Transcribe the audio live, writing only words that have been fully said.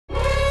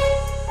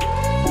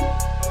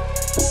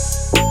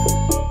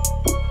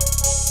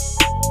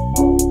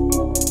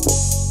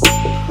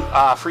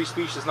free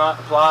speech does not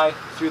apply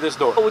through this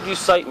door. What would you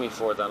cite me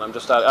for then? I'm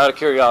just out of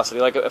curiosity,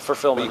 like for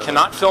filming. You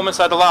cannot film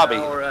inside the lobby.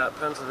 Now we're at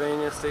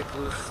Pennsylvania State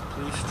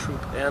Police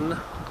Troop N.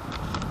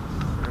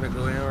 We're going to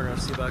go in, we're going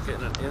to see about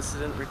getting an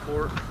incident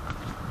report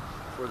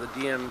for the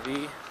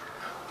DMV.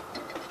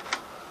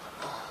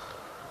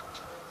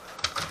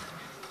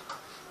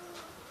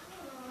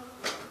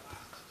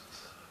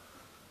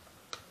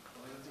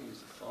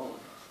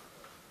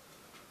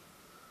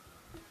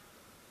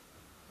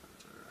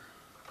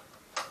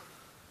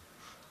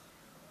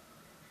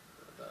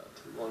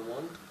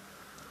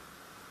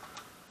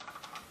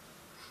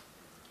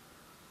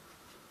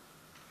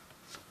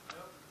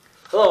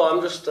 Hello,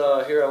 I'm just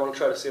here. I want to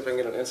try to see if I can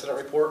get an incident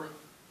report.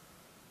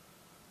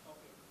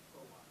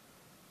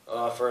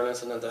 For an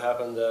incident that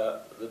happened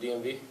at the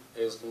DMV,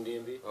 Hazleton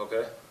DMV.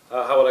 Okay.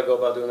 How would I go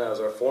about doing that? Is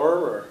there a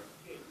form or?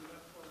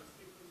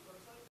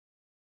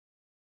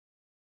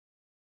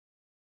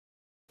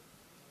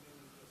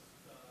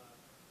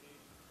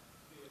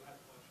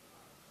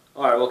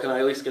 All right. Well, can I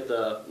at least get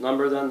the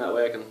number then? That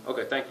way I can.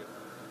 Okay. Thank you.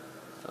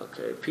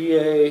 Okay.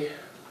 PA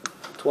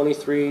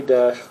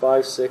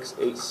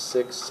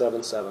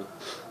 23-568677.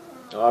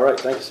 All right.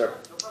 Thank you, sir.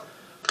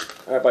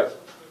 All right. Bye.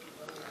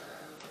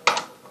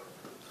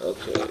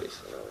 Okay, so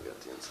now we got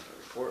the incident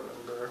report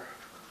number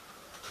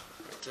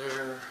right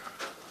there.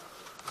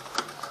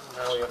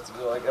 Now we have to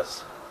go, I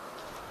guess,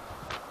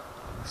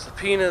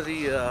 subpoena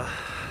the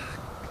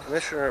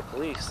Commissioner of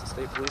Police, the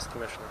State Police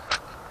Commissioner.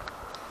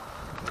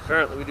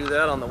 Currently we do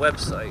that on the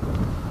website.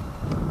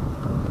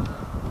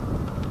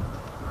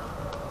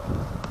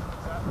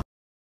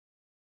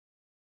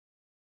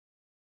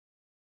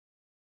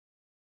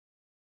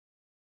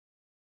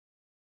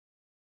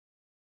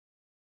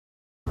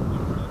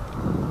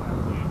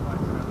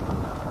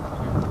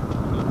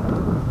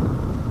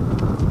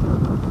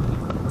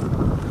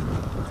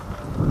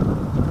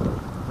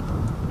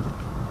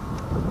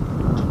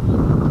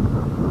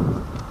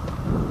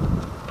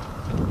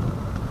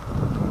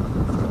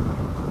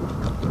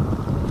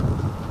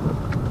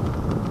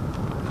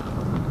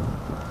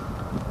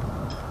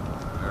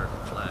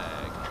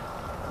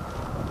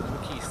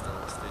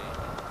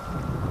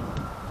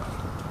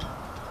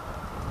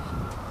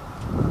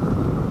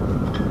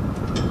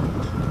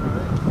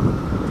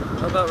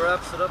 About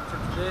wraps it up for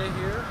today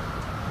here.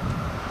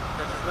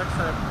 Catch us next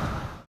time.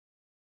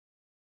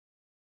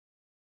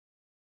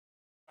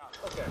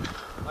 Okay,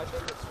 I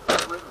think it's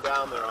written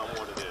down there on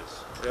what it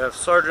is. We have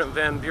Sergeant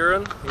Van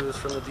Buren. He was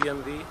from the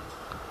DMV.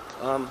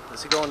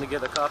 Is he going to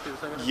get a copy of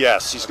the thing?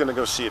 Yes, he's going to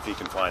go see if he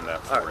can find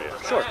that for you.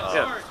 Sure.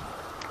 Yeah.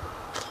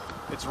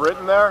 It's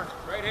written there?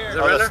 Right here. Is it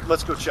right there?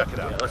 Let's go check it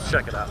out. Yeah, let's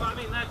check it out. Well, I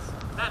mean, that's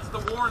the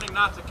warning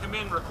not to come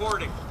in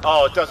recording.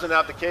 Oh, it doesn't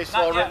have the case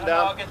law written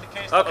down? I'll get the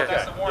case law. Okay.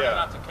 That's the warning Yeah.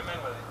 not to come in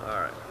with it.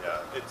 All right. Yeah,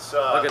 it's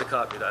I'll get a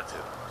copy of that too.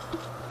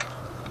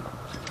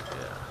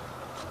 Yeah.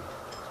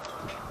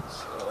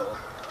 So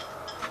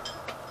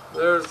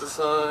there's the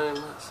sign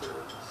that says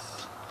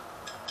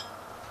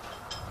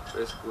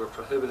basically we're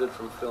prohibited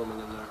from filming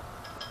in there.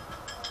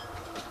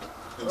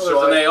 and Oh,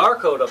 so there's an AR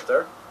code up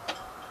there.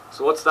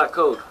 So what's that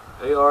code?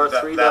 AR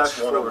 3-4. that's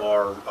one of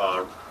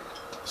our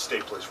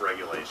state police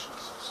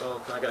regulations. So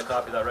can I get a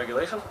copy of that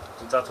regulation?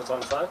 Since that's what's on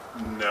the sign?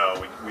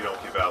 No, we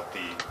don't give out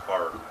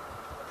our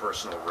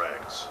personal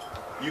regs.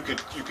 You could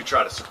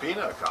try to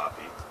subpoena a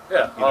copy.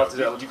 Yeah, You I'll know, have to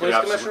do that with the you could police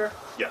absolutely- commissioner?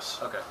 Yes.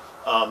 Okay.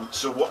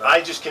 So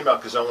I just came out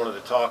because I wanted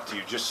to talk to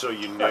you, just so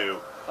you knew.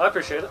 I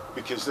appreciate it.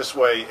 Because this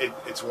way,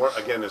 it's one,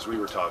 again, as we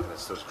were talking,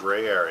 it's those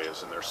gray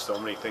areas, and there's so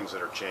many things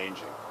that are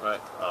changing. Right.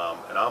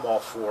 And I'm all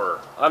for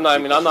I'm not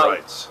people's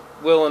rights.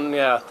 willing,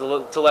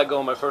 to let go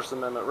of my First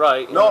Amendment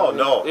right. No.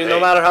 No Hey,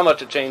 matter how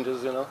much it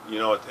changes, you know. You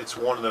know, it's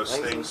one of those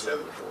things that,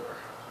 1974.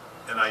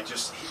 and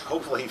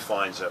hopefully he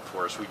finds that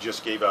for us. We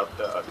just gave out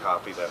a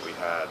copy that we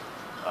had.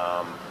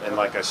 And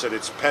like I said,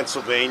 it's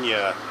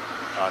Pennsylvania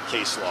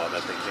case law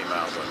that they came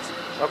out with.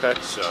 Okay.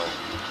 So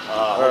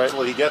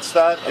hopefully he gets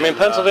that. I mean,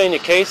 Pennsylvania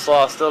case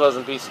law still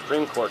doesn't beat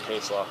Supreme Court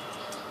case law.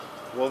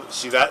 Well,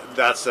 see,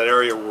 that's that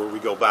area where we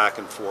go back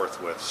and forth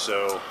with.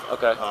 So.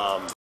 Okay.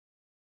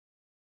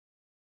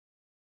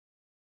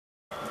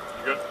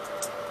 You good?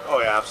 Oh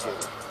yeah,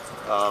 absolutely.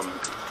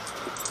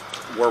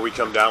 Where we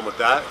come down with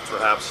that,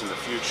 perhaps in the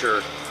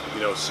future,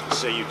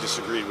 say you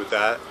disagreed with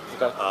that.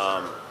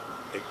 Okay.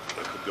 It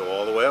could go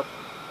all the way up.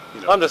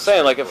 I'm just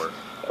saying, like,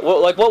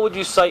 what would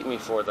you cite me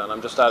for then?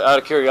 I'm just out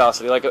of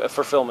curiosity, like,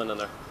 for filming in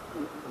there.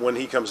 When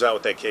he comes out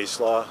with that case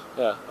law,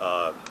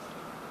 Yeah.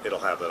 It'll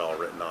have that all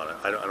written on it.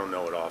 I don't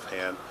know it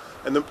offhand.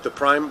 And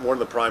one of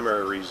the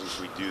primary reasons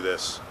we do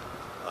this,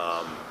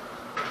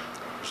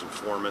 there's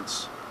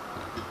informants.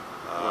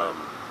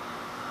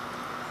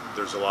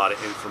 There's a lot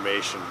of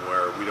information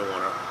where we don't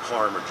want to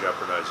harm or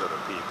jeopardize other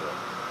people.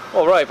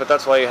 Well, right, but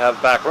that's why you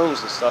have back rooms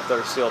and stuff that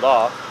are sealed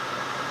off.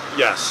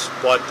 Yes,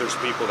 but there's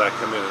people that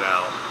come in and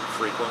out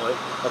frequently.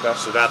 Okay.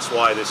 So that's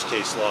why this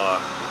case law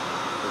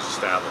was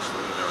established.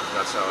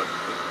 That's how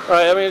it.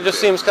 Right. I mean, it just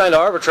seems kind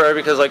of arbitrary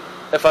because, like,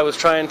 if I was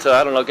trying to,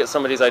 I don't know, get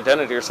somebody's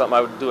identity or something,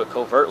 I would do it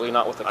covertly,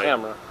 not with a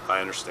camera. I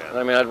understand.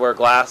 I mean, I'd wear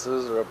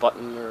glasses or a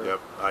button or Yep,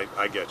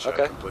 I get you.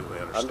 Okay. I completely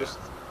understand. I'm just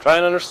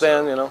trying to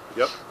understand, you know.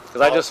 Yep.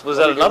 Because I just was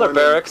at another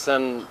barracks,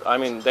 and I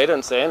mean, they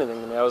didn't say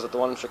anything to me. I was at the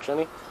one in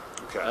Shikshini.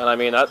 Okay. And I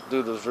mean, that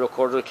dude was real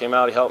cordial. He came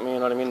out, he helped me, you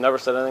know what I mean? Never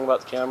said anything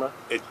about the camera.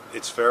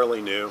 It's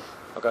fairly new.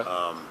 Okay.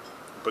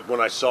 But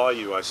when I saw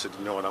you, I said,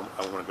 you know what, I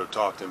want to go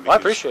talk to him. Well, I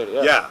appreciate it,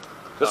 yeah. Yeah.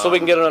 Just so we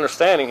can get an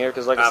understanding here,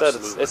 because like I said,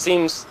 Absolutely. it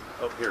seems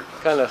Oh, here.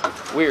 kind of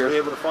Are weird. you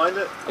able to find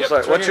it? I'm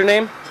sorry, what's your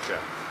name? Okay.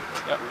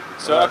 Yep.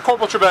 So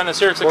Corporal Tremendous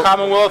here. It's the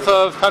Commonwealth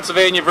of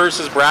Pennsylvania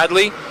versus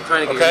Bradley. I'm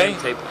trying to get Okay.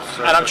 your name tape.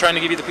 Sir. And I'm trying to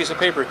give you the piece of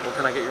paper. Well,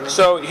 can I get your name?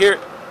 So here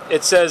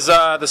it says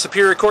the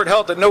Superior Court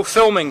held that no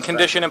filming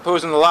condition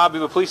imposed in the lobby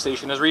of a police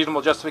station is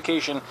reasonable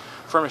justification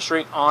for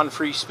restraint on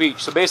free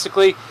speech. So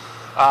basically,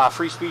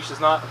 free speech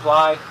does not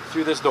apply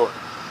through this door.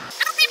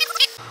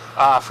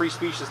 Free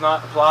speech does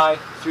not apply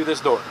through this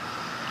door.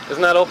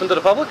 Isn't that open to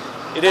the public?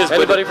 It is.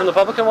 Anybody from the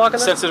public can walk in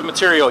there? Sensitive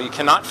material. You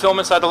cannot film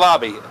inside the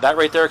lobby. That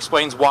right there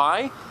explains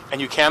why, and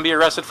you can be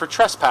arrested for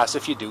trespass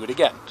if you do it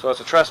again. So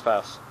it's a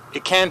trespass.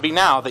 It can be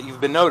now that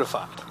you've been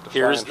notified.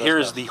 Here's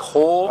the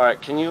whole All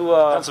right, can you...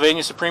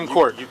 Pennsylvania Supreme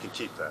Court. You can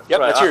keep that. Yep,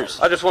 right, that's yours.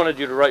 I just wanted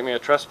you to write me a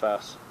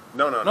trespass.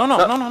 No.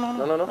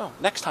 No.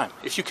 Next time,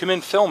 if you come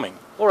in filming.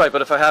 All right,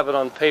 but if I have it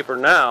on paper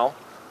now,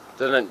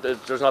 then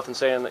there's nothing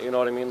saying that, you know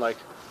what I mean? Like,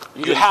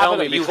 you didn't tell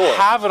me before. You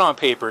have it on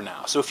paper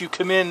now. So if you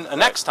come in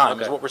next time,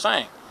 is okay. what we're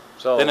saying.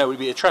 So, Then it would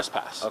be a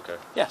trespass. okay.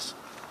 Yes.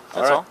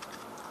 That's All all.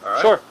 right. All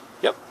right. Sure.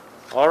 Yep.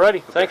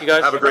 Alrighty. Thank you,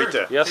 guys. Have a great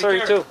day. Yes, Take sir. You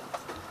care. too.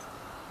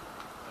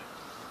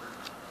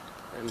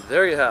 And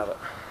there you have it.